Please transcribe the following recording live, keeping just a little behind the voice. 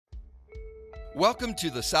Welcome to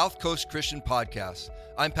the South Coast Christian Podcast.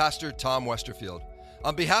 I'm Pastor Tom Westerfield.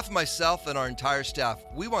 On behalf of myself and our entire staff,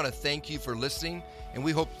 we want to thank you for listening, and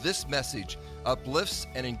we hope this message uplifts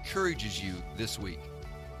and encourages you this week.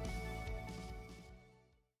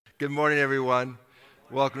 Good morning, everyone.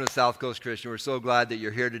 Welcome to South Coast Christian. We're so glad that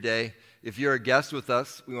you're here today. If you're a guest with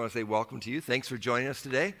us, we want to say welcome to you. Thanks for joining us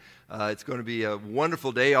today. It's going to be a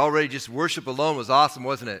wonderful day. Already just worship alone was awesome,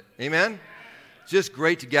 wasn't it? Amen? It's just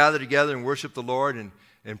great to gather together and worship the Lord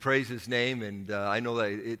and praise His name. And I know that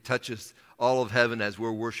it touches all of heaven as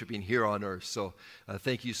we're worshiping here on earth. So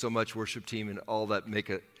thank you so much, worship team, and all that make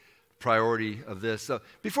a priority of this. So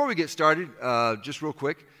before we get started, just real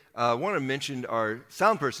quick, I want to mention our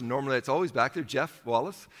sound person. Normally it's always back there, Jeff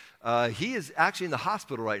Wallace. He is actually in the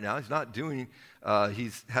hospital right now. He's not doing,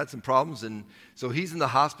 he's had some problems, and so he's in the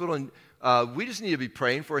hospital, and we just need to be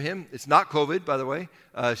praying for him. It's not COVID, by the way.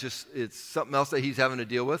 It's something else that he's having to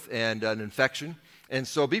deal with, and an infection. And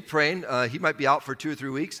so be praying. He might be out for 2 or 3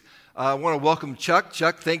 weeks. I want to welcome Chuck.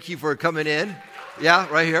 Chuck, thank you for coming in. Yeah,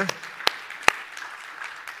 right here.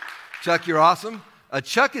 Chuck, you're awesome.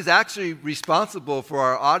 Chuck is actually responsible for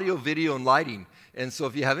our audio, video, and lighting. And so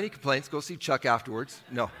if you have any complaints, go see Chuck afterwards.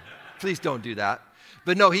 No, please don't do that.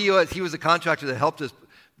 But no, he was a contractor that helped us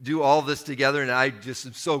do all this together, and I just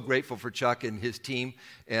am so grateful for Chuck and his team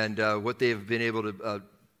and what they have been able to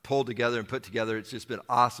pull together and put together. It's just been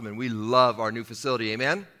awesome, and we love our new facility.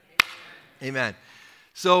 Amen? Amen.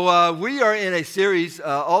 So we are in a series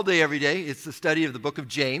all day, every day. It's the study of the book of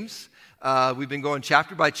James. We've been going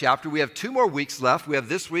chapter by chapter. We have 2 more weeks left. We have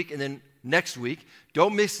this week and then next week.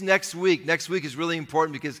 Don't miss next week. Next week is really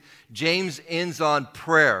important because James ends on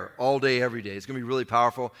prayer all day, every day. It's going to be really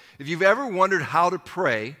powerful. If you've ever wondered how to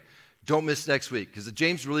pray, don't miss next week because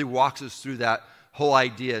James really walks us through that whole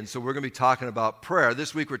idea. And so we're going to be talking about prayer.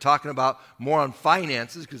 This week we're talking about more on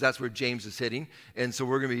finances because that's where James is hitting. And so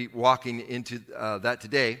we're going to be walking into that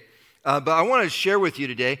today. But I want to share with you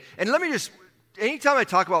today, and let me just, anytime I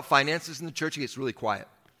talk about finances in the church, it gets really quiet.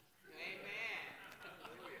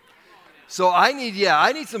 So I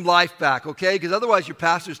need some life back, okay? Because otherwise your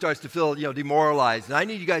pastor starts to feel, demoralized. And I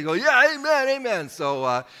need you guys to go, yeah, amen, amen.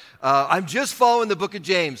 So I'm just following the book of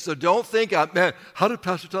James. So don't think, man, how did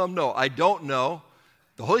Pastor Tom know? I don't know.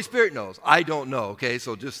 The Holy Spirit knows. I don't know, okay?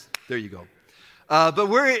 So just, there you go. But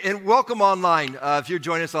welcome online. If you're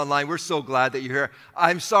joining us online, we're so glad that you're here.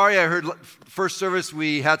 I'm sorry, I heard first service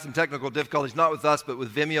we had some technical difficulties, not with us, but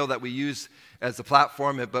with Vimeo that we use as the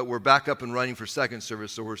platform. But we're back up and running for second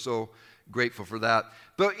service, so we're so grateful for that.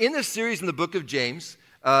 But in this series in the book of James,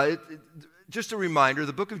 just a reminder,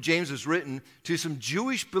 the book of James was written to some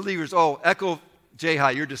Jewish believers. Oh, Echo J.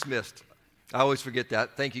 Hi, you're dismissed. I always forget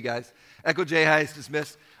that. Thank you, guys. Echo J. Hi is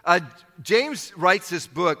dismissed. James writes this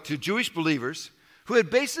book to Jewish believers who had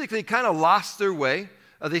basically kind of lost their way.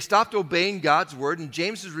 They stopped obeying God's word, and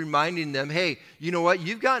James is reminding them, hey, you know what?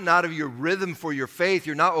 You've gotten out of your rhythm for your faith.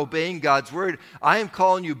 You're not obeying God's word. I am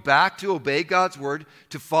calling you back to obey God's word,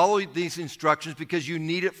 to follow these instructions because you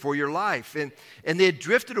need it for your life. And they had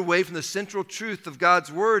drifted away from the central truth of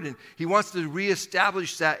God's word, and he wants to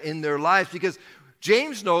reestablish that in their lives because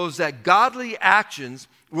James knows that godly actions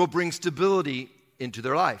will bring stability into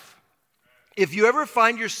their life. If you ever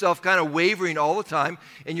find yourself kind of wavering all the time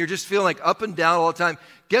and you're just feeling like up and down all the time,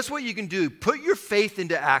 guess what you can do? Put your faith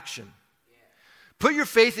into action. Put your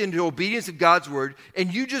faith into obedience of God's word,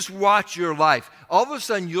 and you just watch your life. All of a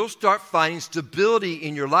sudden, you'll start finding stability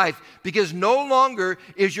in your life because no longer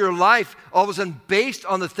is your life all of a sudden based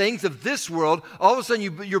on the things of this world. All of a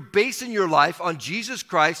sudden, you're basing your life on Jesus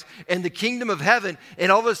Christ and the kingdom of heaven,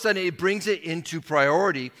 and all of a sudden, it brings it into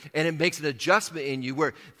priority, and it makes an adjustment in you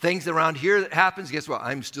where things around here that happens, guess what?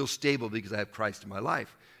 I'm still stable because I have Christ in my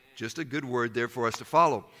life. Just a good word there for us to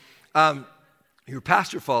follow. Your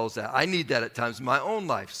pastor follows that. I need that at times in my own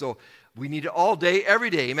life. So we need it all day, every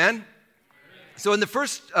day. Amen? Amen. So in the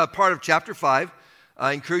first part of chapter 5,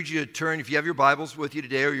 I encourage you to turn, if you have your Bibles with you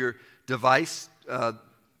today or your device,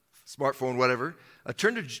 smartphone, whatever,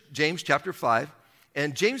 turn to James chapter 5.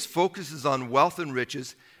 And James focuses on wealth and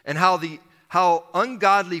riches and how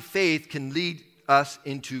ungodly faith can lead us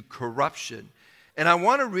into corruption. And I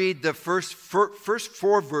want to read the first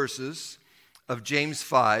 4 verses of James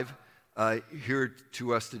 5 here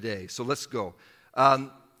to us today. So let's go.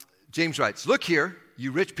 James writes, "Look here,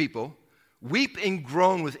 you rich people, weep and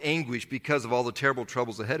groan with anguish because of all the terrible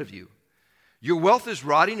troubles ahead of you. Your wealth is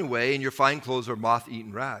rotting away and your fine clothes are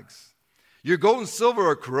moth-eaten rags. Your gold and silver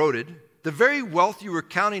are corroded. The very wealth you were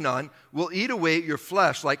counting on will eat away at your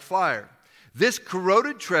flesh like fire. This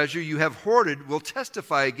corroded treasure you have hoarded will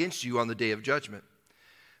testify against you on the day of judgment.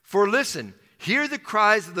 For listen, Hear the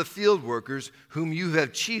cries of the field workers whom you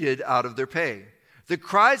have cheated out of their pay. The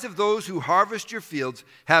cries of those who harvest your fields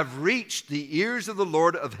have reached the ears of the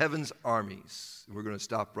Lord of heaven's armies. We're going to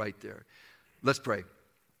stop right there. Let's pray.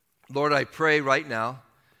 Lord, I pray right now,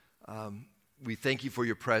 we thank you for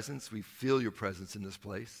your presence. We feel your presence in this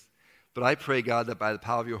place. But I pray, God, that by the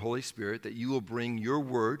power of your Holy Spirit, that you will bring your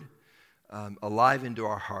word alive into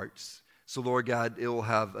our hearts. So, Lord God, it will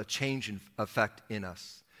have a change in effect in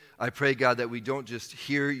us. I pray, God, that we don't just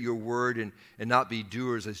hear your word and not be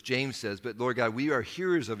doers, as James says, but, Lord God, we are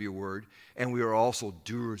hearers of your word, and we are also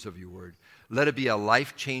doers of your word. Let it be a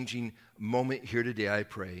life-changing moment here today, I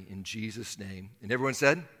pray, in Jesus' name. And everyone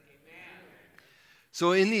said? Amen.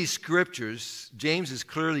 So in these scriptures, James is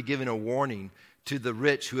clearly giving a warning to the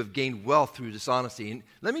rich who have gained wealth through dishonesty. And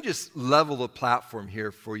let me just level the platform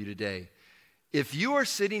here for you today. If you are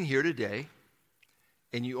sitting here today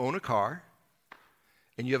and you own a car,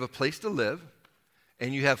 and you have a place to live,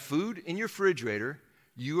 and you have food in your refrigerator,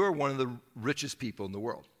 you are one of the richest people in the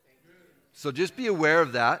world. So just be aware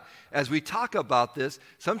of that. As we talk about this,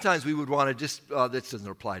 sometimes we would want to just, this doesn't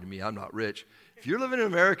apply to me, I'm not rich. If you're living in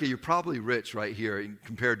America, you're probably rich right here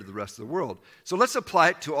compared to the rest of the world. So let's apply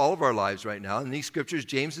it to all of our lives right now. In these scriptures,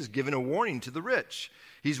 James is giving a warning to the rich.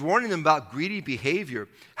 He's warning them about greedy behavior,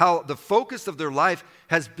 how the focus of their life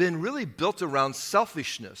has been really built around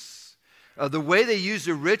selfishness. The way they used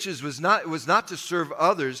their riches was not to serve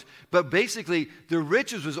others, but basically their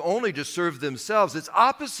riches was only to serve themselves. It's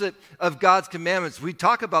opposite of God's commandments. We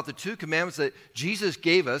talk about the two commandments that Jesus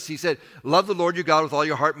gave us. He said, love the Lord your God with all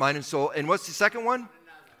your heart, mind, and soul. And what's the second one?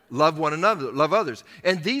 Love one another, love others.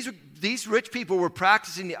 And these rich people were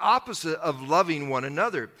practicing the opposite of loving one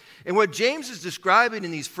another. And what James is describing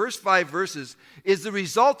in these first 5 verses is the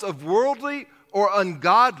result of worldly or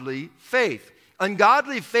ungodly faith.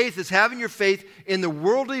 Ungodly faith is having your faith in the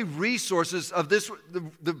worldly resources of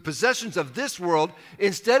the possessions of this world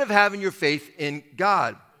instead of having your faith in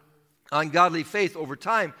God. Ungodly faith over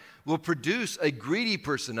time will produce a greedy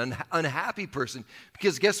person, an unhappy person,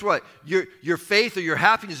 because guess what? Your faith or your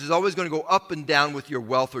happiness is always going to go up and down with your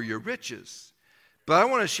wealth or your riches. But I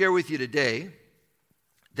want to share with you today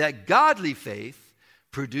that godly faith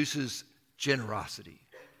produces generosity.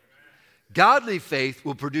 Godly faith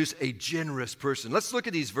will produce a generous person. Let's look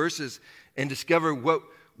at these verses and discover what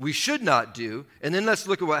we should not do, and then let's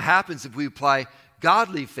look at what happens if we apply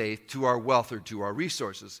godly faith to our wealth or to our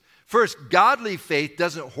resources. First, godly faith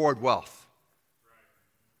doesn't hoard wealth.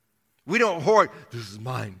 We don't hoard, this is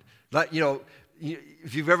mine. Like,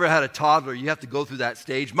 if you've ever had a toddler, you have to go through that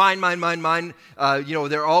stage. Mine.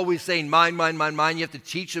 They're always saying mine. You have to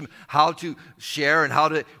teach them how to share and how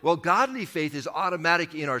to. Well, godly faith is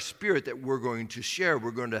automatic in our spirit that we're going to share. We're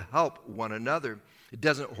going to help one another. It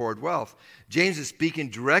doesn't hoard wealth. James is speaking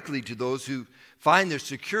directly to those who find their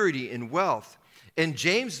security in wealth. And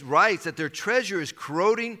James writes that their treasure is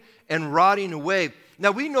corroding and rotting away. Now,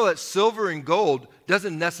 we know that silver and gold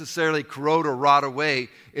doesn't necessarily corrode or rot away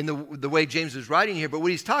in the way James is writing here. But what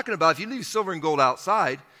he's talking about, if you leave silver and gold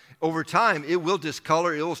outside, over time, it will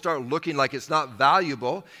discolor. It will start looking like it's not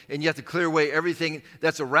valuable, and you have to clear away everything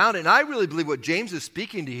that's around it. And I really believe what James is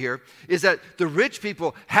speaking to here is that the rich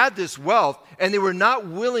people had this wealth, and they were not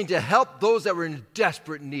willing to help those that were in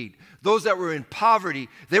desperate need, those that were in poverty.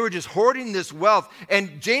 They were just hoarding this wealth.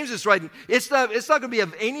 And James is writing, it's not going to be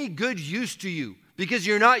of any good use to you, because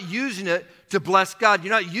you're not using it to bless God.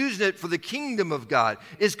 You're not using it for the kingdom of God.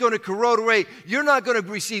 It's going to corrode away. You're not going to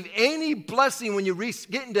receive any blessing when you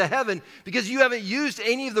get into heaven because you haven't used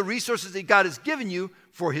any of the resources that God has given you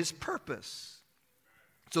for his purpose.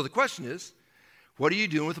 So the question is, what are you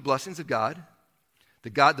doing with the blessings of God?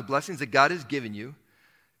 The blessings that God has given you.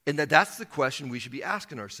 And that's the question we should be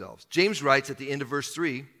asking ourselves. James writes at the end of verse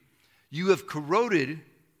 3, you have corroded,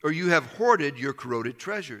 or you have hoarded your corroded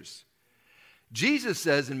treasures. Jesus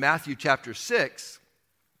says in Matthew chapter 6,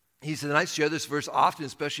 he said, and I share this verse often,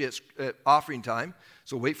 especially at offering time,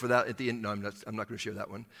 so wait for that at the end. No, I'm not going to share that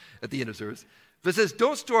one at the end of service. But it says,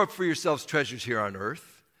 don't store up for yourselves treasures here on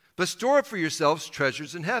earth, but store up for yourselves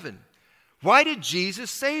treasures in heaven. Why did Jesus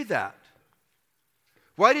say that?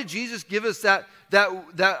 Why did Jesus give us that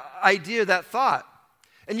idea, that thought?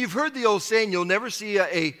 And you've heard the old saying, you'll never see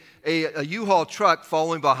a U-Haul truck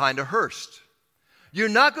following behind a hearse. You're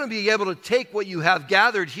not going to be able to take what you have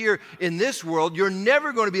gathered here in this world. You're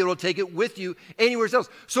never going to be able to take it with you anywhere else.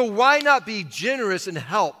 So why not be generous and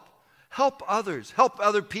help? Help others. Help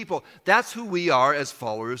other people. That's who we are as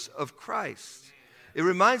followers of Christ. It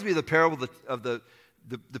reminds me of the parable of the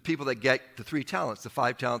people that get the 3 talents, the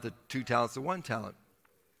 5 talents, the 2 talents, the 1 talent.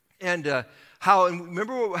 And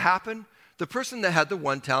remember what happened? the person that had the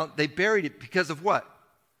one talent, they buried it because of what?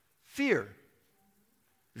 Fear.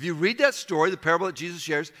 If you read that story, the parable that Jesus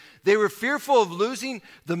shares, they were fearful of losing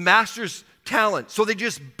the master's talent. So they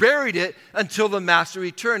just buried it until the master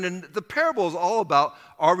returned. And the parable is all about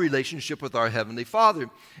our relationship with our Heavenly Father.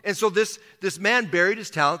 And so this man buried his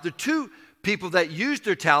talent. The two people that used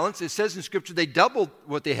their talents, it says in Scripture, they doubled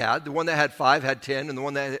what they had. The one that had 5 had 10, and the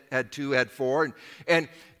one that had 2 had 4. And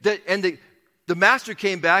the master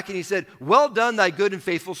came back and he said, "Well done, thy good and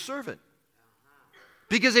faithful servant."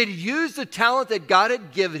 Because they'd used the talent that God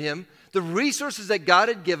had given him, the resources that God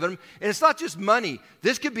had given him. And it's not just money.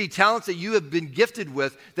 This could be talents that you have been gifted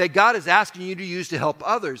with that God is asking you to use to help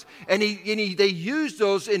others. And they used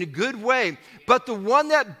those in a good way. But the one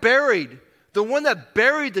that buried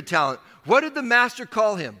the talent, what did the master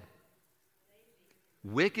call him?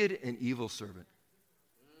 Wicked and evil servant.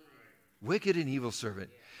 Wicked and evil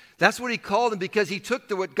servant. That's what he called him, because he took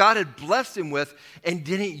what God had blessed him with and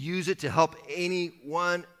didn't use it to help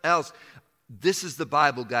anyone else. This is the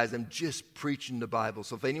Bible, guys. I'm just preaching the Bible.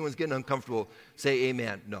 So if anyone's getting uncomfortable, say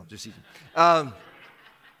amen. No, just easy.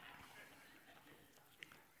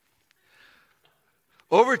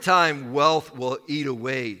 Over time, wealth will eat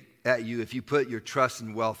away at you if you put your trust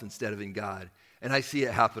in wealth instead of in God. And I see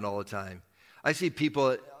it happen all the time. I see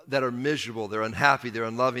people that are miserable, they're unhappy, they're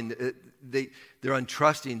unloving, they're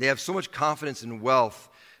untrusting. They have so much confidence in wealth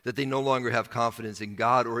that they no longer have confidence in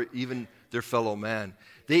God or even their fellow man.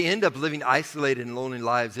 They end up living isolated and lonely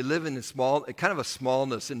lives. They live in a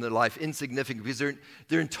smallness in their life, insignificant, because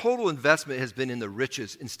their total investment has been in the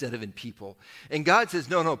riches instead of in people. And God says,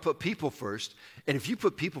 no, put people first. And if you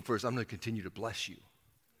put people first, I'm going to continue to bless you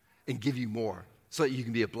and give you more so that you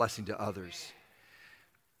can be a blessing to others.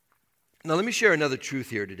 Now, let me share another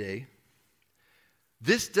truth here today.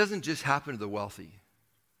 This doesn't just happen to the wealthy.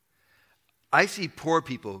 I see poor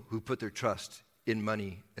people who put their trust in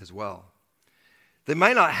money as well. They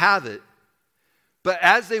might not have it, but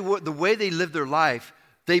the way they live their life,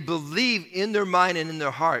 they believe in their mind and in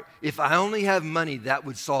their heart, if I only have money, that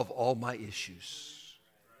would solve all my issues.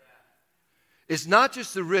 It's not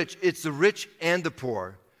just the rich, it's the rich and the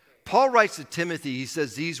poor. Paul writes to Timothy, he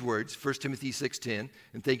says these words, 1 Timothy 6:10,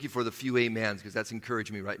 and thank you for the few amens, because that's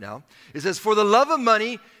encouraging me right now. It says, "For the love of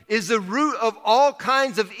money is the root of all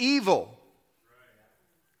kinds of evil."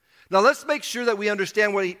 Now let's make sure that we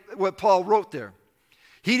understand what Paul wrote there.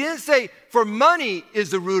 He didn't say, for money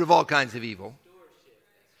is the root of all kinds of evil.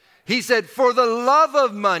 He said, for the love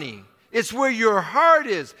of money. It's where your heart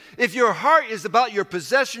is. If your heart is about your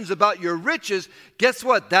possessions, about your riches, guess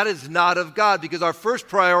what? That is not of God, because our first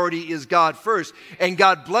priority is God first. And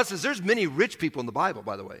God blesses. There's many rich people in the Bible,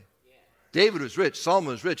 by the way. David was rich.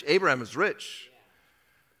 Solomon was rich. Abraham was rich.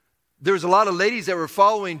 There was a lot of ladies that were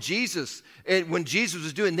following Jesus. And when Jesus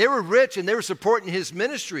was doing, they were rich and they were supporting his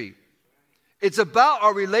ministry. It's about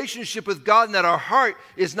our relationship with God, and that our heart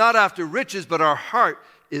is not after riches, but our heart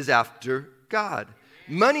is after God.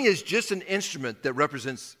 Money is just an instrument that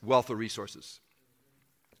represents wealth or resources.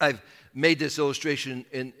 I've made this illustration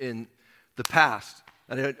in the past,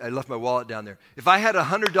 and I left my wallet down there. If I had a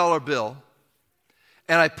 $100 bill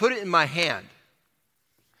and I put it in my hand,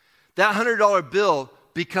 that $100 bill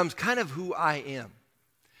becomes kind of who I am.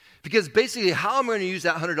 Because basically how I'm going to use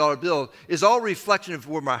that $100 bill is all reflection of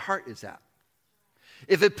where my heart is at.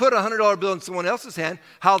 If it put a $100 bill in someone else's hand,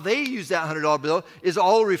 how they use that $100 bill is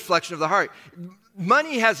all a reflection of the heart.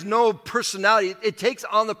 Money has no personality. It takes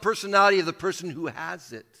on the personality of the person who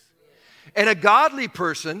has it. And a godly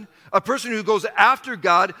person, a person who goes after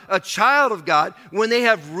God, a child of God, when they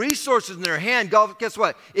have resources in their hand, guess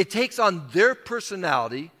what? It takes on their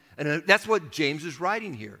personality, and that's what James is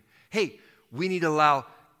writing here. Hey, we need to allow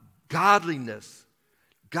godliness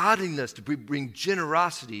to bring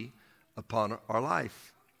generosity upon our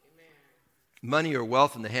life. Amen. Money or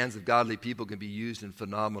wealth in the hands of godly people can be used in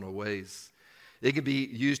phenomenal ways. It can be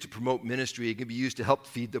used to promote ministry. It can be used to help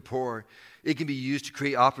feed the poor. It can be used to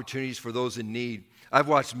create opportunities for those in need. I've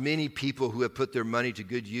watched many people who have put their money to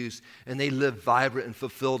good use, and they live vibrant and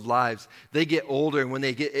fulfilled lives. They get older, and when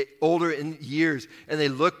they get older in years and they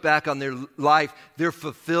look back on their life, they're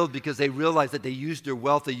fulfilled because they realize that they used their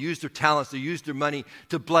wealth, they used their talents, they used their money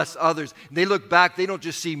to bless others. And they look back, they don't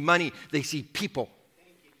just see money, they see people.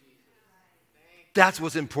 That's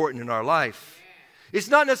what's important in our life. It's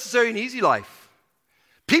not necessarily an easy life.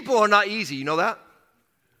 People are not easy, you know that?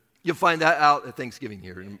 You'll find that out at Thanksgiving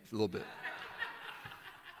here in a little bit.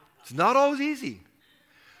 It's not always easy.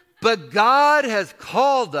 But God has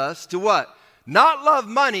called us to what? Not love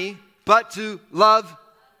money, but to love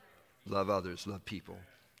others, love people.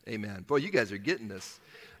 Amen. Boy, you guys are getting this.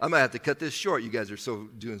 I might have to cut this short. You guys are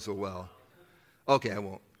doing so well. Okay, I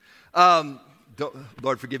won't.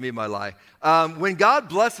 Lord, forgive me my lie. When God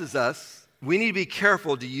blesses us, we need to be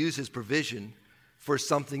careful to use his provision for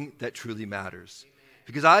something that truly matters.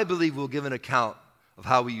 Because I believe we'll give an account of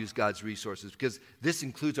how we use God's resources, because this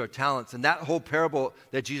includes our talents. And that whole parable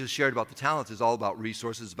that Jesus shared about the talents is all about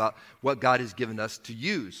resources, about what God has given us to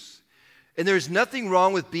use. And there's nothing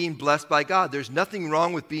wrong with being blessed by God. There's nothing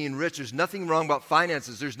wrong with being rich. There's nothing wrong about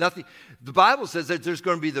finances. The Bible says that there's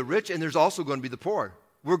going to be the rich and there's also going to be the poor.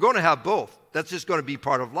 We're going to have both. That's just going to be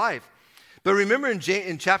part of life. But remember in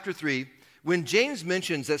chapter 3, when James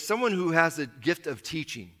mentions that someone who has a gift of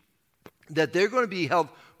teaching, that they're going to be held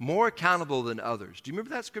more accountable than others. Do you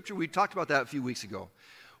remember that scripture? We talked about that a few weeks ago.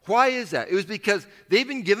 Why is that? It was because they've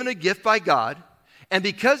been given a gift by God, and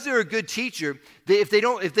because they're a good teacher, if they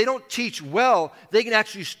don't teach well, they can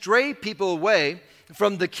actually stray people away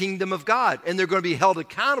from the kingdom of God, and they're going to be held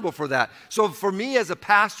accountable for that. So for me as a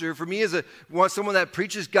pastor, for me as someone that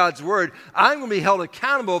preaches God's word, I'm going to be held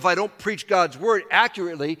accountable if I don't preach God's word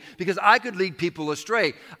accurately, because I could lead people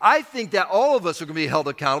astray. I think that all of us are going to be held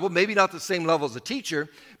accountable, maybe not the same level as a teacher,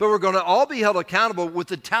 but we're going to all be held accountable with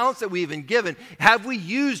the talents that we've been given. Have we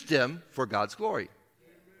used them for God's glory?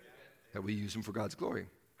 Have we used them for God's glory?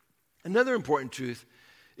 Another important truth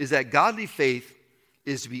is that godly faith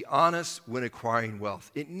is to be honest when acquiring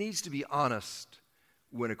wealth. It needs to be honest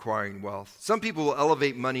when acquiring wealth. Some people will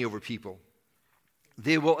elevate money over people.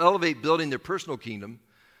 They will elevate building their personal kingdom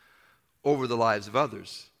over the lives of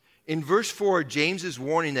others. In verse 4, James is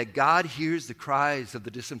warning that God hears the cries of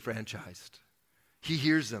the disenfranchised. He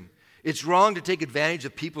hears them. It's wrong to take advantage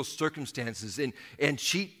of people's circumstances and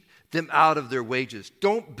cheat them out of their wages.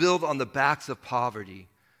 Don't build on the backs of poverty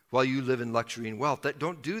while you live in luxury and wealth.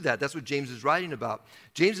 Don't do that. That's what James is writing about.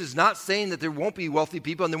 James is not saying that there won't be wealthy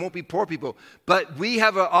people and there won't be poor people, but we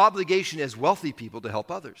have an obligation as wealthy people to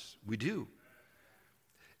help others. We do.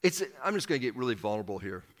 I'm just going to get really vulnerable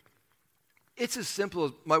here. It's as simple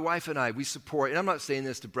as my wife and I, we support, and I'm not saying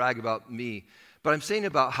this to brag about me, but I'm saying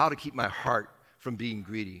about how to keep my heart from being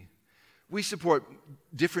greedy. We support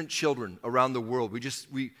different children around the world.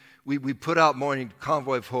 We put out Morning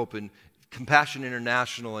Convoy of Hope and Compassion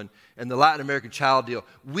International and the Latin American Child Deal.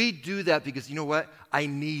 We do that because, you know what? I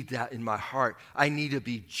need that in my heart. I need to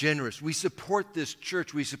be generous. We support this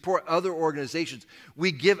church. We support other organizations.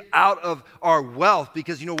 We give out of our wealth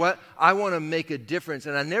because, you know what? I want to make a difference,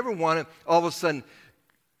 and I never want to all of a sudden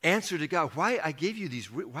answer to God, why I gave you these,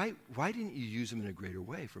 why didn't you use them in a greater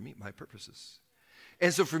way for me, my purposes?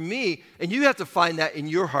 And so for me, and you have to find that in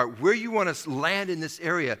your heart, where you want to land in this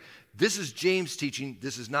area. This is James' teaching.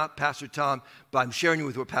 This is not Pastor Tom, but I'm sharing you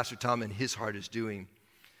with what Pastor Tom and his heart is doing.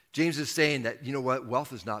 James is saying that, you know what,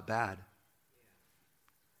 wealth is not bad.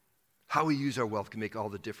 How we use our wealth can make all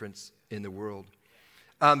the difference in the world.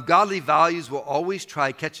 Godly values will always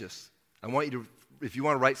try to catch us. I want you to, if you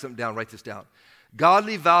want to write something down, write this down.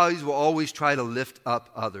 Godly values will always try to lift up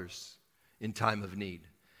others in time of need.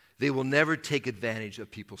 They will never take advantage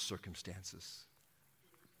of people's circumstances.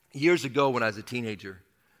 Years ago, when I was a teenager,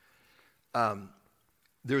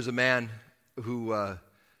 there was a man who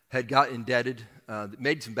had got indebted,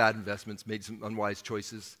 made some bad investments, made some unwise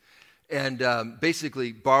choices, and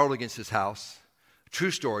basically borrowed against his house.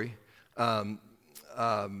 True story.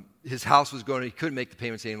 His house was he couldn't make the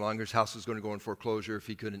payments any longer. His house was going to go in foreclosure if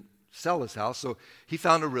he couldn't sell his house. So he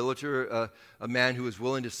found a realtor, a man who was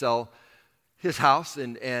willing to sell his house,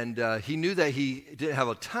 and he knew that he didn't have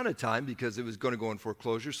a ton of time because it was going to go in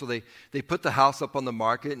foreclosure. So they put the house up on the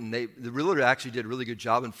market, and the realtor actually did a really good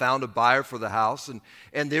job and found a buyer for the house,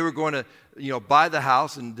 and they were going to buy the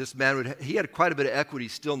house. And this man he had quite a bit of equity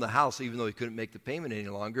still in the house, even though he couldn't make the payment any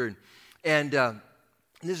longer. And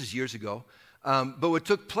this is years ago. But what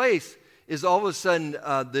took place is all of a sudden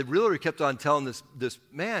the realtor kept on telling this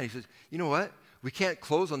man, he says, you know what? We can't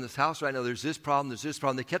close on this house right now. There's this problem, there's this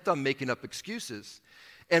problem. They kept on making up excuses.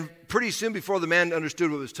 And pretty soon before the man understood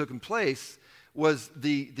what was taking place was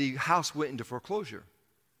the house went into foreclosure.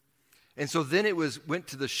 And so then it went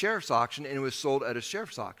to the sheriff's auction, and it was sold at a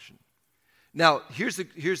sheriff's auction. Now, here's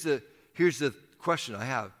the question I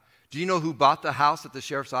have. Do you know who bought the house at the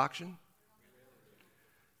sheriff's auction?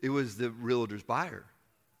 It was the realtor's buyer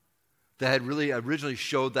that had really originally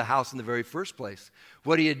showed the house in the very first place.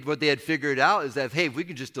 What they had figured out is that, hey, if we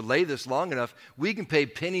can just delay this long enough, we can pay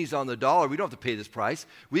pennies on the dollar. We don't have to pay this price.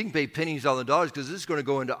 We can pay pennies on the dollars because this is going to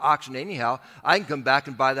go into auction anyhow. I can come back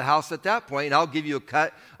and buy the house at that point, and I'll give you a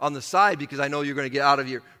cut on the side because I know you're going to get out of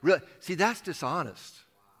your... See, that's dishonest.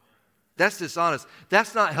 That's dishonest.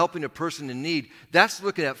 That's not helping a person in need. That's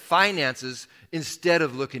looking at finances instead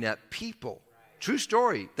of looking at people. True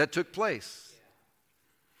story that took place.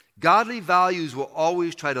 Godly values will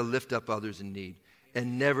always try to lift up others in need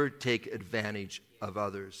and never take advantage of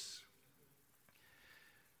others.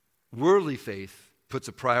 Worldly faith puts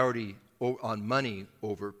a priority on money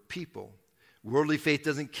over people. Worldly faith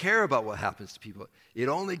doesn't care about what happens to people. It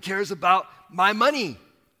only cares about my money.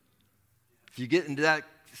 If you get into that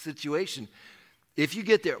situation, if you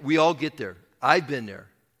get there, we all get there. I've been there.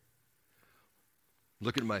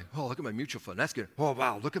 Look at my mutual fund. That's good. Oh,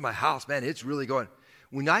 wow, look at my house. Man, it's really going.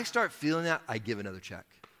 When I start feeling that, I give another check.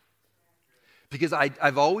 Because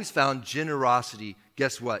I've always found generosity,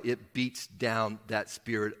 guess what? It beats down that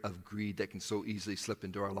spirit of greed that can so easily slip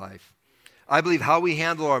into our life. I believe how we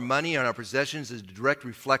handle our money and our possessions is a direct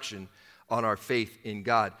reflection on our faith in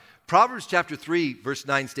God. Proverbs chapter 3, verse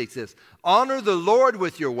 9 states this: honor the Lord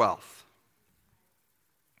with your wealth.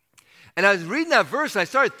 And I was reading that verse and I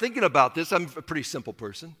started thinking about this. I'm a pretty simple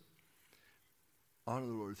person. Honor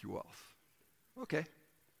the Lord with your wealth. Okay,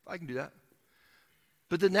 I can do that.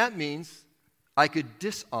 But then that means I could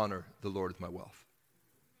dishonor the Lord with my wealth.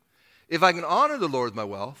 If I can honor the Lord with my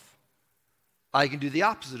wealth, I can do the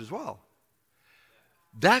opposite as well.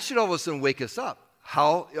 That should all of a sudden wake us up.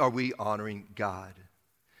 How are we honoring God?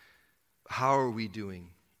 How are we doing?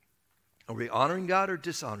 Are we honoring God or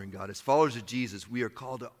dishonoring God? As followers of Jesus, we are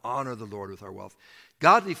called to honor the Lord with our wealth.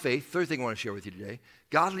 Godly faith, third thing I want to share with you today,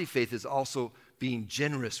 godly faith is also being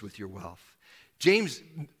generous with your wealth. James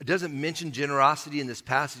doesn't mention generosity in this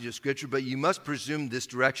passage of Scripture, but you must presume this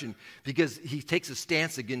direction because he takes a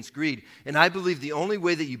stance against greed. And I believe the only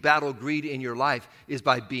way that you battle greed in your life is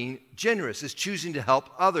by being generous. It's choosing to help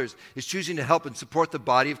others. It's choosing to help and support the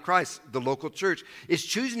body of Christ, the local church. It's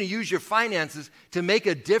choosing to use your finances to make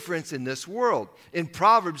a difference in this world. In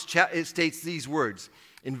Proverbs, it states these words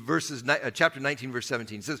in chapter 19, verse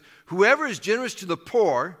 17. It says, whoever is generous to the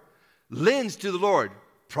poor lends to the Lord.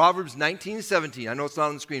 Proverbs 19:17. I know it's not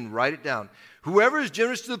on the screen. Write it down. Whoever is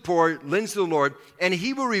generous to the poor lends to the Lord, and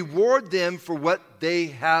he will reward them for what they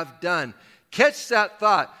have done. Catch that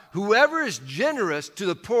thought. Whoever is generous to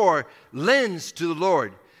the poor lends to the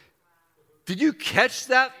Lord. Did you catch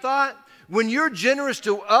that thought? When you're generous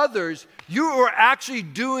to others, you are actually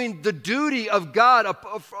doing the duty of God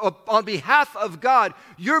on behalf of God.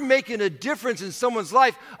 You're making a difference in someone's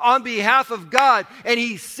life on behalf of God. And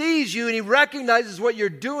he sees you and he recognizes what you're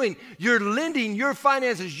doing. You're lending your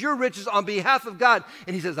finances, your riches on behalf of God.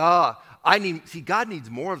 And he says, God needs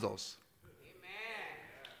more of those.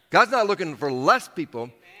 Amen. God's not looking for less people.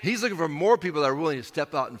 Amen. He's looking for more people that are willing to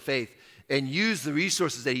step out in faith and use the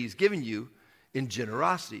resources that he's given you in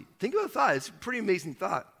generosity. Think about the thought. It's a pretty amazing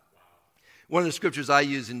thought. One of the scriptures I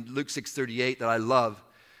use in Luke 6:38 that I love,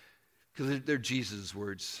 because they're Jesus'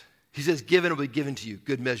 words. He says, given will be given to you.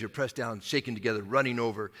 Good measure, pressed down, shaken together, running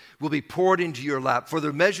over, will be poured into your lap. For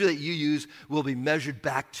the measure that you use will be measured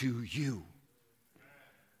back to you.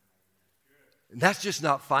 And that's just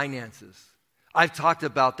not finances. I've talked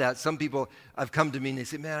about that. Some people have come to me and they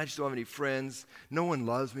say, man, I just don't have any friends. No one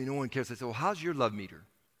loves me. No one cares. I say, well, how's your love meter?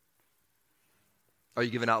 Are you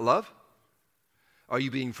giving out love? Are you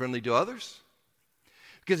being friendly to others?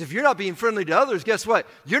 Because if you're not being friendly to others, guess what?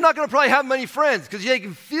 You're not going to probably have many friends because you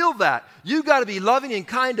can feel that. You've got to be loving and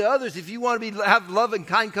kind to others if you want to have love and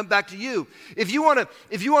kind come back to you. If you want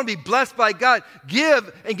to be blessed by God,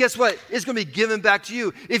 give, and guess what? It's going to be given back to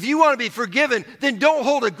you. If you want to be forgiven, then don't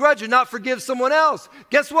hold a grudge and not forgive someone else.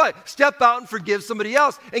 Guess what? Step out and forgive somebody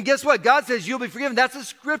else. And guess what? God says you'll be forgiven. That's a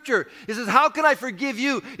scripture. It says, how can I forgive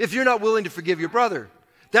you if you're not willing to forgive your brother?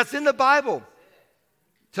 That's in the Bible.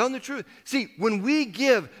 Telling the truth. See, when we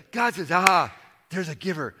give, God says, there's a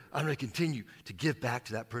giver. I'm going to continue to give back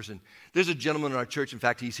to that person. There's a gentleman in our church. In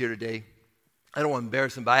fact, he's here today. I don't want to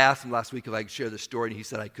embarrass him, but I asked him last week if I could share this story, and he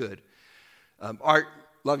said I could. Art,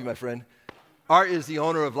 love you, my friend. Art is the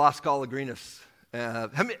owner of Las Calabrinas.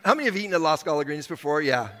 How many have eaten at Las Calabrinas before?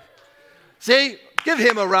 Yeah. See, give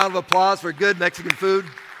him a round of applause for good Mexican food.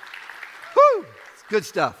 Woo! It's good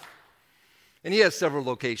stuff. And he has several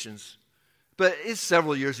locations. But it's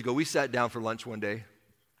several years ago. We sat down for lunch one day,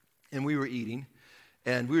 and we were eating,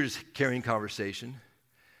 and we were just carrying conversation.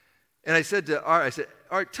 And I said to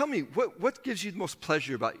Art, tell me, what gives you the most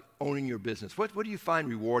pleasure about owning your business? What do you find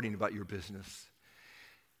rewarding about your business?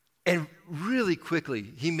 And really quickly,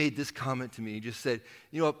 he made this comment to me. He just said,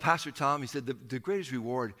 you know, Pastor Tom, he said, the greatest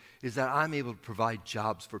reward is that I'm able to provide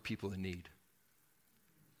jobs for people in need.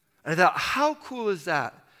 And I thought, how cool is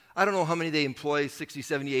that? I don't know how many they employ, 60,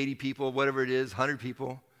 70, 80 people, whatever it is, 100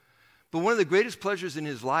 people. But one of the greatest pleasures in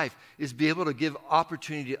his life is to be able to give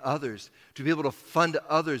opportunity to others, to be able to fund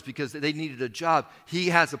others because they needed a job. He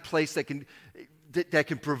has a place that can that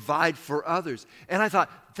can provide for others. And I thought,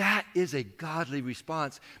 that is a godly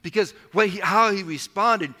response. Because how he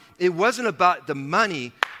responded, it wasn't about the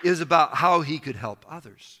money, it was about how he could help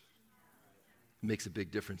others. It makes a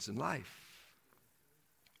big difference in life.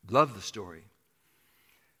 Love the story.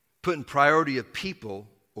 Putting priority of people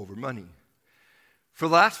over money. For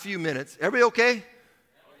the last few minutes, everybody okay?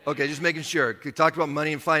 Okay, just making sure. We talked about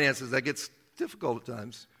money and finances. That gets difficult at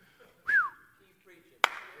times.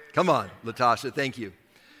 Come on, Latasha, thank you.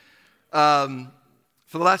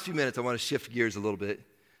 For the last few minutes, I want to shift gears a little bit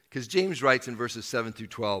because James writes in verses 7 through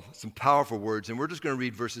 12 some powerful words, and we're just going to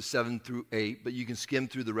read verses 7 through 8, but you can skim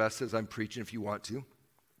through the rest as I'm preaching if you want to.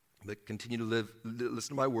 But continue to listen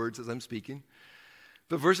to my words as I'm speaking.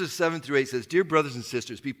 But verses 7 through 8 says, "Dear brothers and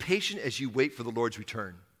sisters, be patient as you wait for the Lord's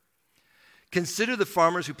return. Consider the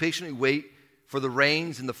farmers who patiently wait for the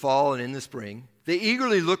rains in the fall and in the spring. They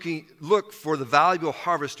eagerly look for the valuable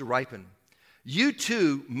harvest to ripen. You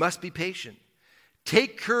too must be patient.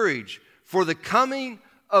 Take courage, for the coming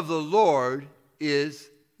of the Lord is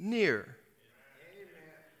near."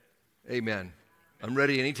 Amen. I'm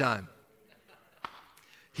ready anytime.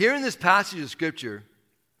 Here in this passage of Scripture,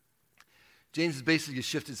 James has basically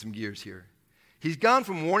shifted some gears here. He's gone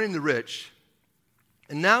from warning the rich,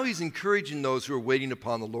 and now he's encouraging those who are waiting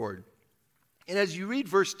upon the Lord. And as you read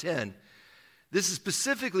verse 10, this is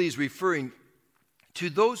specifically is referring to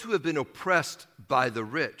those who have been oppressed by the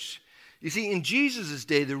rich. You see, in Jesus'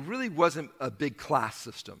 day, there really wasn't a big class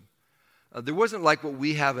system. There wasn't like what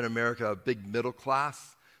we have in America, a big middle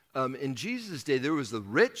class. In Jesus' day, there was the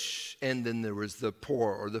rich, and then there was the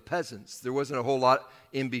poor or the peasants. There wasn't a whole lot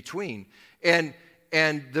in between. And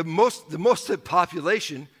the most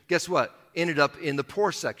population, guess what, ended up in the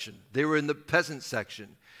poor section. They were in the peasant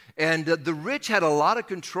section. And the rich had a lot of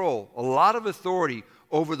control, a lot of authority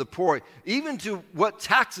over the poor, even to what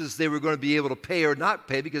taxes they were going to be able to pay or not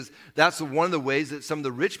pay, because that's one of the ways that some of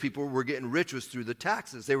the rich people were getting rich was through the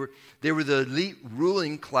taxes. They were the elite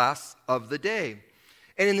ruling class of the day.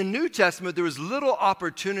 And in the New Testament, there was little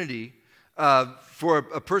opportunity for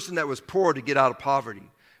a person that was poor to get out of poverty.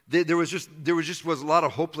 There was a lot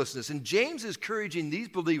of hopelessness. And James is encouraging these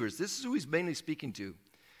believers. This is who he's mainly speaking to.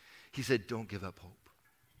 He said, don't give up hope.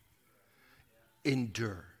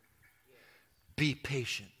 Endure. Be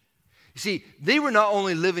patient. You see, they were not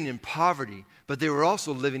only living in poverty, but they were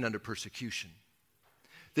also living under persecution.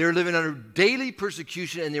 They were living under daily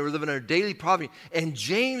persecution, and they were living under daily poverty. And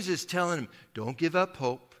James is telling them, don't give up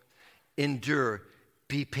hope. Endure.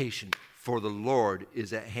 Be patient, for the Lord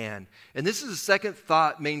is at hand. And this is the second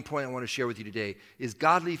main point I want to share with you today, is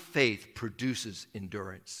godly faith produces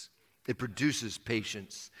endurance. It produces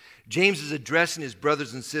patience. James is addressing his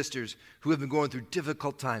brothers and sisters who have been going through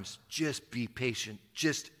difficult times. Just be patient.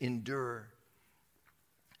 Just endure.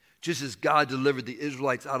 Just as God delivered the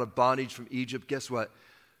Israelites out of bondage from Egypt, guess what?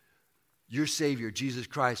 Your Savior, Jesus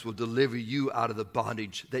Christ, will deliver you out of the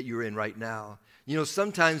bondage that you're in right now. You know,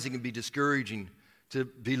 sometimes it can be discouraging to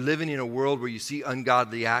be living in a world where you see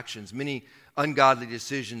ungodly actions, many ungodly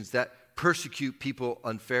decisions that persecute people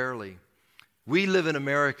unfairly. We live in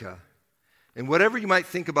America, and whatever you might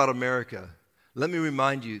think about America, let me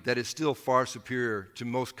remind you that it's still far superior to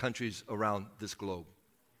most countries around this globe.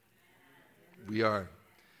 We are.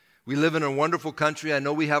 We live in a wonderful country. I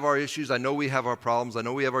know we have our issues. I know we have our problems. I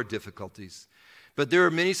know we have our difficulties. But there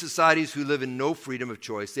are many societies who live in no freedom of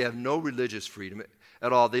choice. They have no religious freedom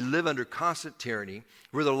at all. They live under constant tyranny,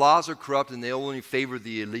 where the laws are corrupt and they only favor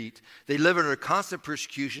the elite. They live under constant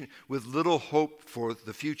persecution with little hope for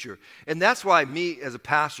the future. And that's why me, as a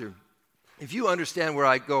pastor, if you understand where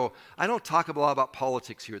I go, I don't talk a lot about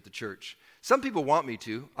politics here at the church. Some people want me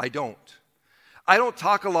to. I don't. I don't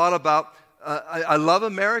talk a lot about, I love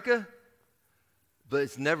America, but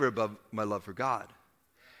it's never above my love for God.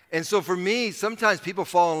 And so for me, sometimes people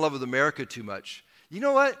fall in love with America too much. You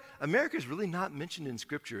know what? America is really not mentioned in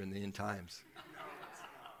Scripture in the end times.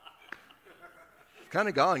 Kind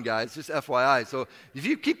of gone, guys, just FYI. So if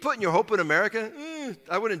you keep putting your hope in America,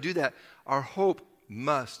 I wouldn't do that. Our hope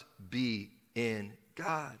must be in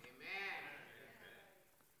God.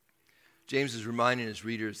 James is reminding his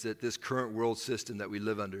readers that this current world system that we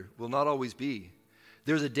live under will not always be.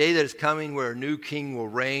 There's a day that is coming where a new king will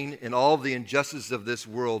reign and all the injustices of this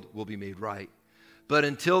world will be made right. But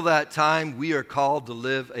until that time, we are called to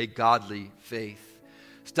live a godly faith.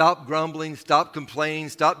 Stop grumbling, stop complaining,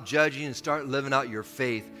 stop judging, and start living out your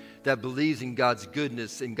faith. that believes in God's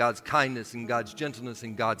goodness and God's kindness and God's gentleness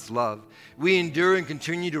and God's love. We endure and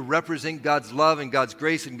continue to represent God's love and God's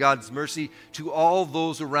grace and God's mercy to all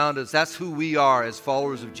those around us. That's who we are as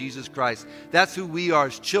followers of Jesus Christ. That's who we are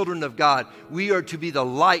as children of God. We are to be the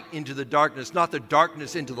light into the darkness, not the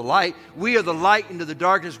darkness into the light. We are the light into the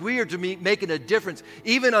darkness. We are to be making a difference,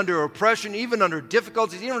 even under oppression, even under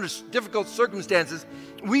difficulties, even under difficult circumstances.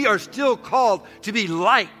 We are still called to be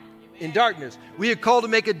light in darkness. We are called to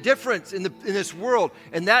make a difference in this world,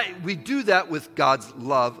 and that we do that with God's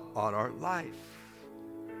love on our life.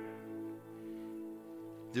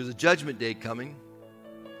 There's a judgment day coming,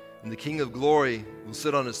 and the King of Glory will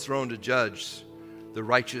sit on his throne to judge the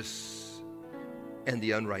righteous and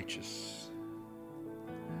the unrighteous.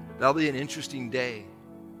 That'll be an interesting day.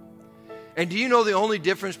 And do you know the only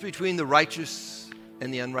difference between the righteous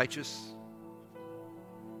and the unrighteous?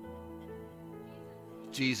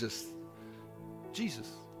 Jesus.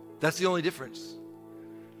 That's the only difference.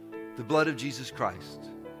 The blood of Jesus Christ.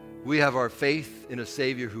 We have our faith in a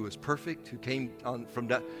Savior who is perfect, who came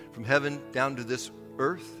from heaven down to this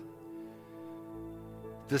earth.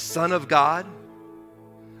 The Son of God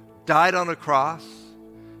died on a cross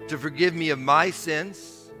to forgive me of my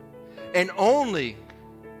sins. And only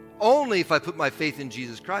if I put my faith in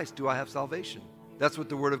Jesus Christ do I have salvation. That's what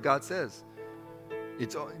the Word of God says.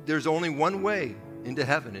 There's only one way into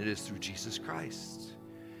heaven. It is through Jesus Christ.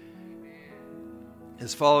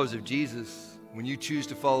 As followers of Jesus, when you choose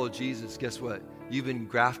to follow Jesus, guess what? You've been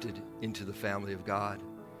grafted into the family of God.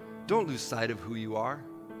 Don't lose sight of who you are.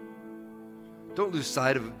 Don't lose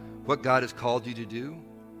sight of what God has called you to do.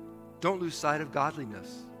 Don't lose sight of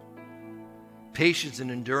godliness. Patience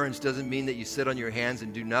and endurance doesn't mean that you sit on your hands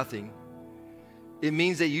and do nothing. It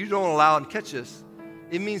means that you don't allow, and catch this,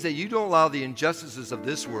 it means that you don't allow the injustices of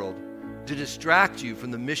this world to distract you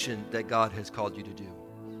from the mission that God has called you to do.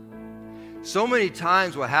 So many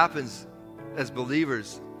times what happens as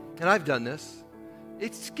believers, and I've done this,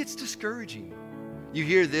 it gets discouraging. You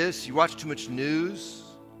hear this, you watch too much news,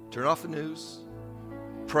 turn off the news,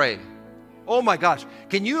 pray. Oh my gosh,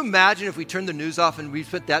 can you imagine if we turned the news off and we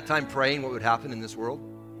spent that time praying, what would happen in this world?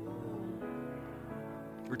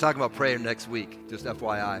 We're talking about prayer next week, just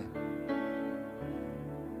FYI.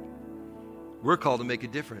 We're called to make a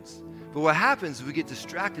difference. But what happens is we get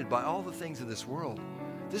distracted by all the things of this world.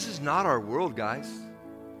 This is not our world, guys.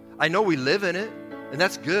 I know we live in it, and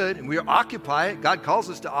that's good, and we occupy it. God calls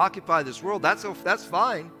us to occupy this world. That's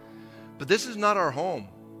fine. But this is not our home.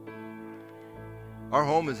 Our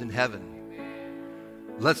home is in heaven.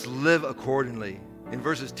 Let's live accordingly. In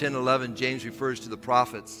verses 10 and 11, James refers to the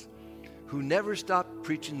prophets who never stopped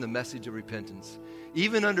preaching the message of repentance.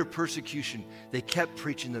 Even under persecution, they kept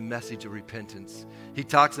preaching the message of repentance. He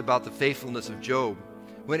talks about the faithfulness of Job.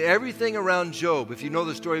 When everything around Job, if you know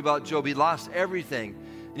the story about Job, he lost everything.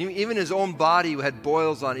 And even his own body had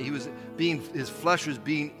boils on it. His flesh was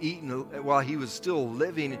being eaten while he was still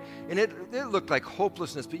living. And it looked like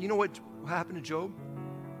hopelessness. But you know what happened to Job?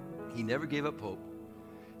 He never gave up hope.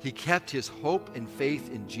 He kept his hope and faith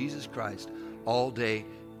in Jesus Christ all day,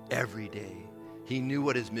 every day. He knew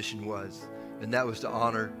what his mission was, and that was to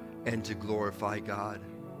honor and to glorify God.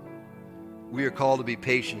 We are called to be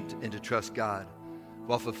patient and to trust God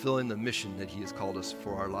while fulfilling the mission that He has called us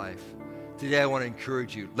for our life. Today I want to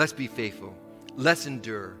encourage you, let's be faithful, let's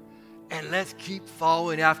endure, and let's keep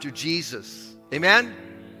following after Jesus. Amen?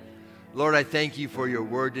 Lord, I thank You for Your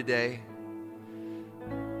word today.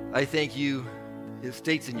 I thank You, it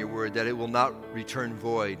states in Your word that it will not return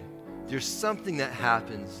void. There's something that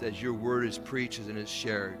happens as Your word is preached and is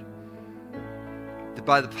shared, that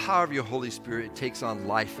by the power of Your Holy Spirit, it takes on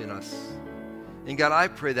life in us. And God, I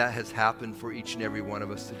pray that has happened for each and every one of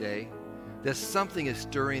us today, that something is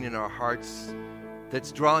stirring in our hearts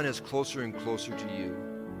that's drawing us closer and closer to You.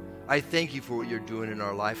 I thank You for what You're doing in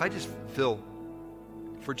our life. I just feel,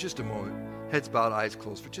 for just a moment, heads bowed, eyes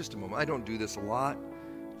closed, for just a moment. I don't do this a lot,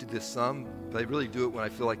 do this some, but I really do it when I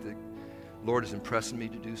feel like the Lord is impressing me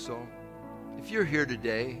to do so. If you're here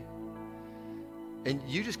today and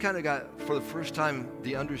you just kind of got, for the first time,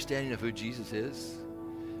 the understanding of who Jesus is,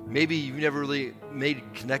 maybe you've never really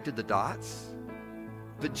connected the dots,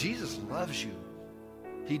 but Jesus loves you.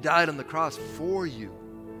 He died on the cross for you,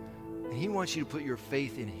 and He wants you to put your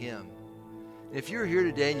faith in Him. And if you're here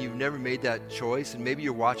today and you've never made that choice, and maybe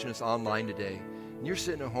you're watching us online today, and you're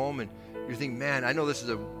sitting at home and you're thinking, man, I know this is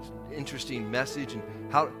an interesting message,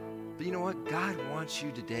 but you know what? God wants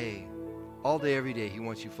you today, all day, every day. He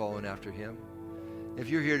wants you following after Him. If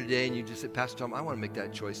you're here today and you just said, Pastor Tom, I want to make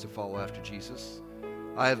that choice to follow after Jesus.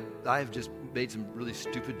 I have just made some really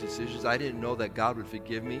stupid decisions. I didn't know that God would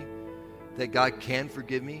forgive me. that God can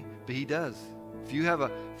forgive me, but he does. If you have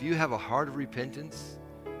a heart of repentance,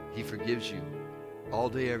 he forgives you all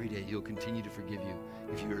day, every day. He'll continue to forgive you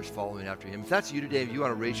if you're just following after him. If that's you today, if you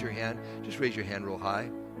want to raise your hand, just raise your hand real high.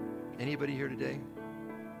 Anybody here today?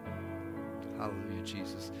 Hallelujah,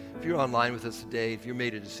 Jesus. If you're online with us today, if you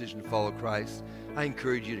made a decision to follow Christ, I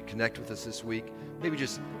encourage you to connect with us this week. Maybe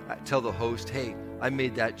just tell the host, hey, I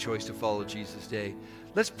made that choice to follow Jesus today.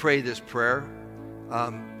 Let's pray this prayer.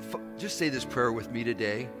 Just say this prayer with me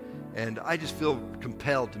today. And I just feel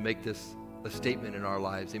compelled to make this a statement in our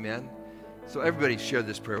lives. Amen? So everybody share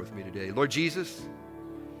this prayer with me today. Lord Jesus,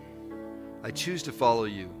 I choose to follow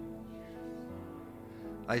you.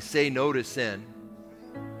 I say no to sin.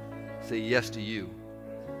 Say yes to you.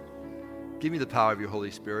 Give me the power of your Holy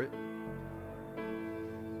Spirit.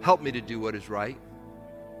 Help me to do what is right.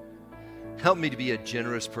 Help me to be a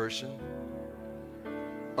generous person,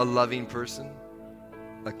 a loving person,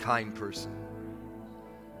 a kind person.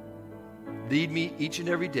 Lead me each and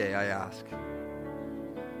every day, I ask.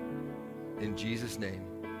 In Jesus' name.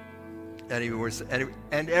 And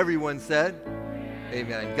everyone said,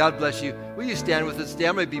 amen. God bless you. Will you stand with us today?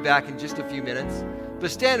 I'm going to be back in just a few minutes. But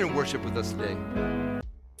stand and worship with us today.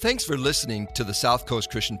 Thanks for listening to the South Coast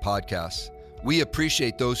Christian Podcast. We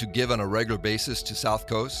appreciate those who give on a regular basis to South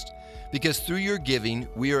Coast, because through your giving,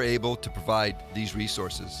 we are able to provide these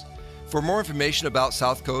resources. For more information about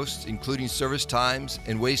South Coast, including service times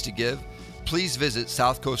and ways to give, please visit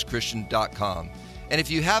southcoastchristian.com. And if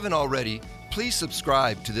you haven't already, please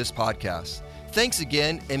subscribe to this podcast. Thanks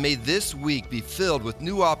again, and may this week be filled with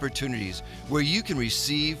new opportunities where you can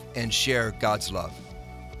receive and share God's love.